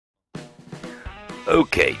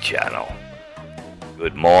Okay, channel.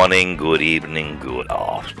 Good morning, good evening, good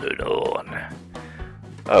afternoon.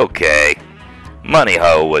 Okay, Money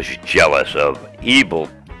Ho was jealous of evil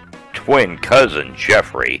twin cousin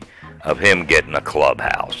Jeffrey of him getting a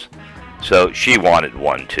clubhouse. So she wanted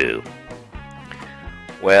one too.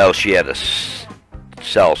 Well, she had to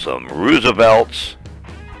sell some Roosevelts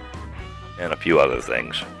and a few other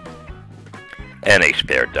things. And a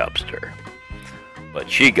spare dumpster. But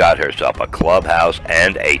she got herself a clubhouse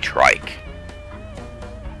and a trike.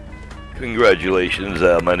 Congratulations,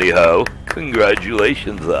 Money Ho.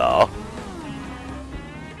 Congratulations,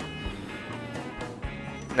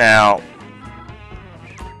 Now,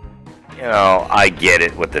 you know, I get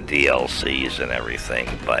it with the DLCs and everything,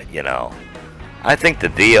 but you know, I think the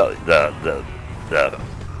deal,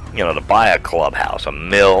 you know, to buy a clubhouse, a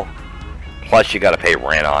mill, plus you got to pay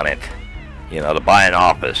rent on it. You know, to buy an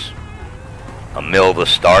office, a mill to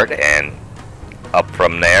start, and up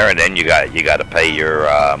from there, and then you got to pay your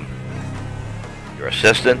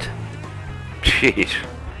assistant. Jeez,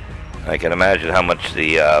 I can imagine how much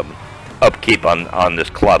the upkeep on this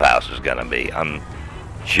clubhouse is going to be. I'm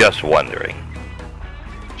just wondering.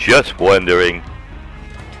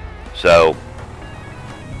 So,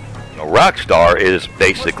 a Rockstar is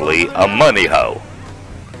basically a money hoe.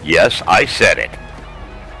 Yes, I said it.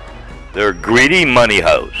 They're greedy money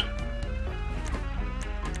hoes.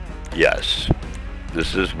 Yes,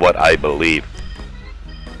 this is what I believe.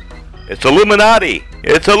 It's Illuminati.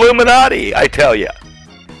 It's Illuminati, I tell you.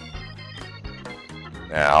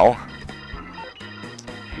 Now,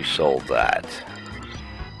 she sold that.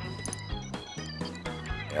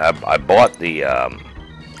 I bought the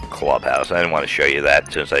clubhouse. I didn't want to show you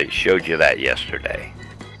that since I showed you that yesterday.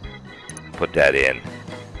 Put that in.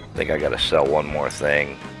 I think I got to sell one more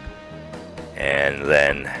thing. And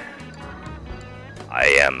then I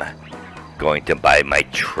am going to buy my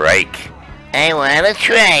trike. I want a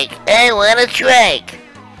trike. I want a trike.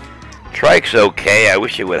 Trike's okay. I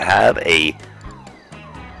wish it would have a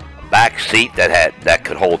back seat that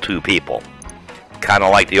could hold two people. Kind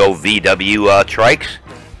of like the old VW trikes.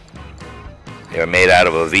 They were made out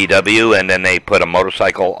of a VW, and then they put a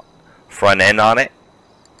motorcycle front end on it.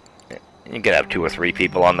 You could have 2 or 3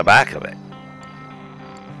 people on the back of it.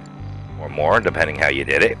 Or more, depending how you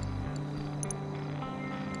did it.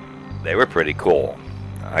 They were pretty cool.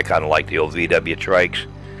 I kind of like the old VW trikes.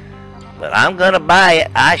 But I'm going to buy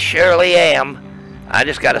it. I surely am. I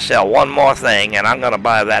just got to sell one more thing, and I'm going to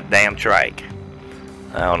buy that damn trike.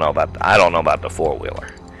 I don't know about the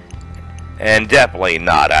four-wheeler. And definitely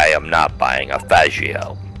not, I am not buying a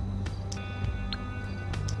Faggio.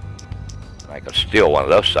 I could steal one of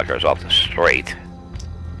those suckers off the street.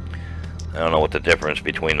 I don't know what the difference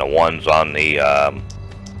between the ones on the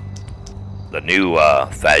new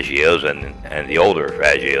Faggios and the older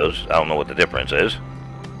Faggios. I don't know what the difference is.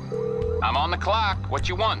 I'm on the clock. What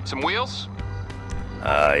you want? Some wheels?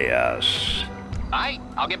 Yes. Aight,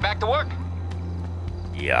 I'll get back to work.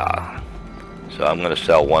 Yeah. So I'm going to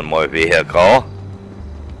sell one more vehicle.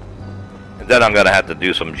 And then I'm going to have to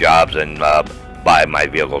do some jobs and buy my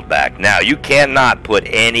vehicles back. Now, you cannot put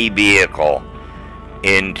any vehicle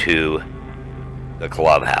into the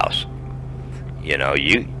clubhouse. You know,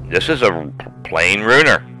 this is a plain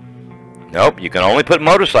ruiner. Nope, you can only put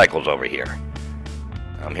motorcycles over here.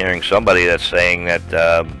 I'm hearing somebody that's saying that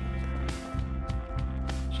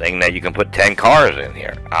you can put 10 cars in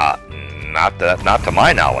here. Not to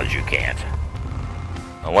my knowledge, you can't.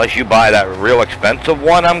 Unless you buy that real expensive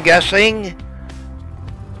one, I'm guessing.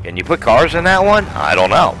 Can you put cars in that one? I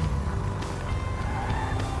don't know.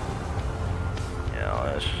 You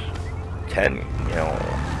know, it's 10, you know.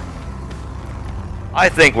 I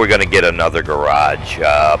think we're going to get another garage,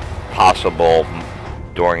 possible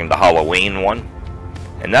during the Halloween one.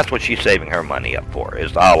 And that's what she's saving her money up for,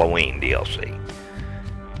 is the Halloween DLC.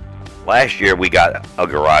 Last year we got a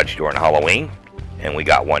garage during Halloween, and we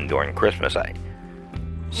got one during Christmas.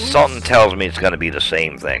 Something tells me it's going to be the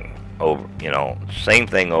same thing over, you know, same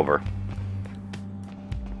thing over.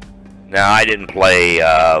 Now, I didn't play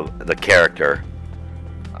the character.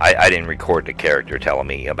 I didn't record the character telling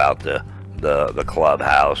me about the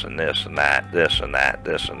clubhouse and this and that, this and that,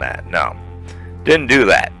 this and that. No, didn't do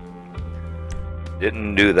that.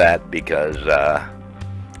 Didn't do that because,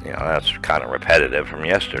 you know, that's kind of repetitive from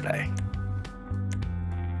yesterday.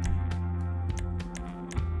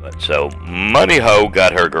 But so, Money Ho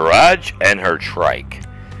got her garage and her trike.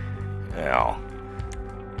 Now,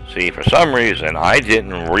 see, for some reason, I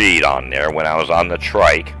didn't read on there when I was on the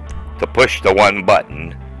trike to push the one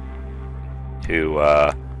button to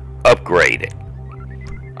upgrade it.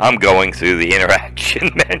 I'm going through the interaction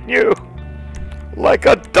menu. Like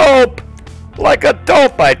a dope! Like a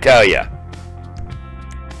dope, I tell ya!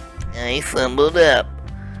 I fumbled up.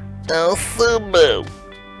 Oh, Fubu.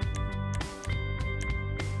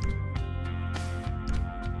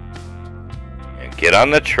 Get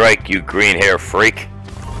on the trike, you green hair freak.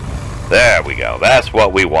 There we go. That's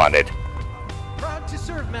what we wanted. Proud to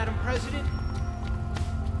serve, Madam President.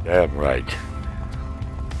 Damn right.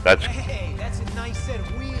 That's Hey, that's a nice set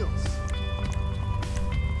of wheels.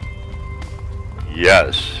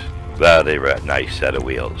 yes. Very nice set of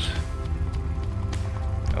wheels.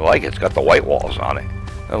 I like it. It's got the white walls on it.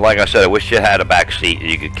 And like I said, I wish you had a back seat.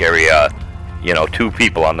 You could carry, you know, 2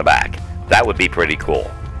 people on the back. That would be pretty cool.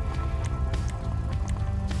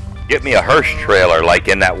 Get me a hearse trailer, like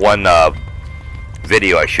in that one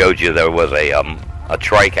video I showed you. There was a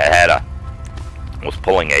trike I was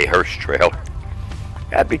pulling a hearse trailer.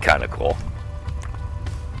 That'd be kind of cool.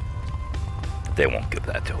 But they won't give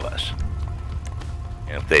that to us.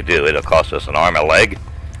 And if they do, it'll cost us an arm, a leg,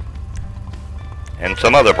 and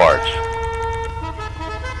some other parts.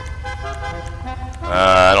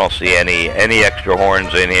 I don't see any extra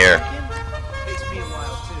horns in here. Takes me a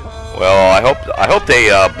while too. Well, I hope they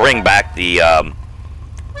bring back the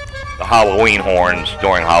Halloween horns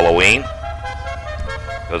during Halloween,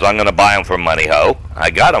 because I'm gonna buy them for Money Ho. I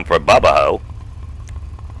got them for Bubba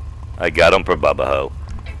Ho.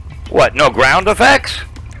 What? No ground effects?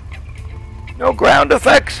 No ground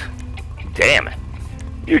effects? Damn it!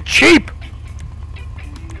 You're cheap.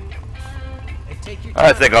 Hey, take your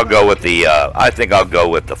I think I'll go with the. I think I'll go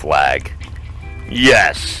with the flag.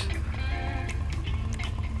 Yes.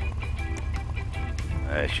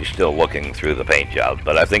 She's still looking through the paint job,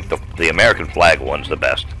 but I think the American flag one's the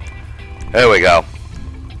best. There we go.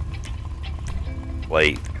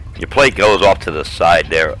 Plate. Your plate goes off to the side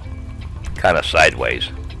there, kind of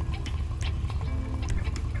sideways.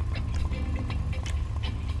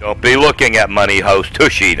 Don't be looking at Money Ho's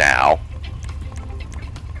tushy now.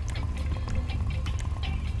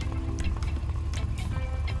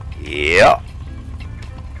 Yeah.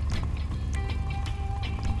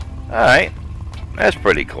 Alright. That's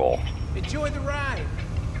pretty cool. Enjoy the ride.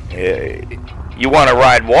 You want to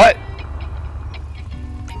ride what?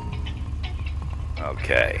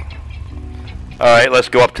 Okay. Alright, let's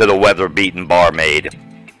go up to the weather-beaten barmaid.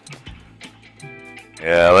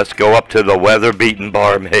 Yeah, let's go up to the weather-beaten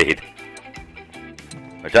barmaid.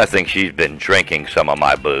 Which I think she's been drinking some of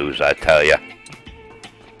my booze, I tell ya.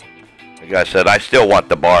 Like I said, I still want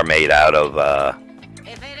the barmaid out of,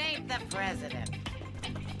 If it ain't the president.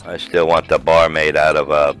 I still want the barmaid out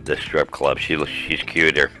of, the strip club. She's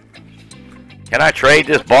cuter. Can I trade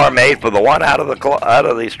this barmaid for the one out of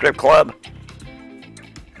the strip club?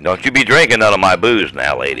 Don't you be drinking none of my booze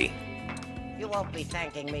now, lady. You won't be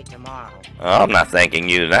thanking me tomorrow. I'm not thanking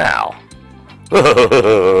you now.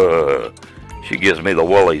 She gives me the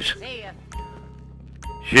woolies. See ya.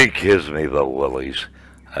 She gives me the woolies.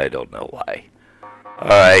 I don't know why.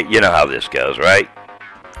 Alright, you know how this goes, right?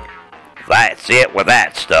 That's it with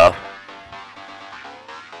that stuff.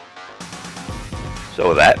 So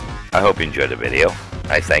with that, I hope you enjoyed the video.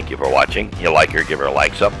 I thank you for watching. You like her, give her a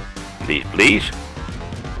like up. Please, please.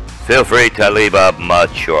 Feel free to leave a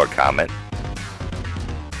mature comment.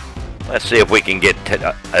 Let's see if we can get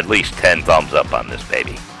at least 10 thumbs up on this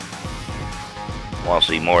baby. Want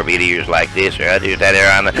to see more videos like this or others that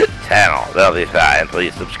are on the channel? That'll be fine.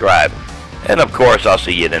 Please subscribe. And of course, I'll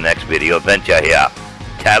see you in the next video. Adventure here.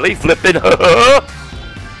 Tally flipping.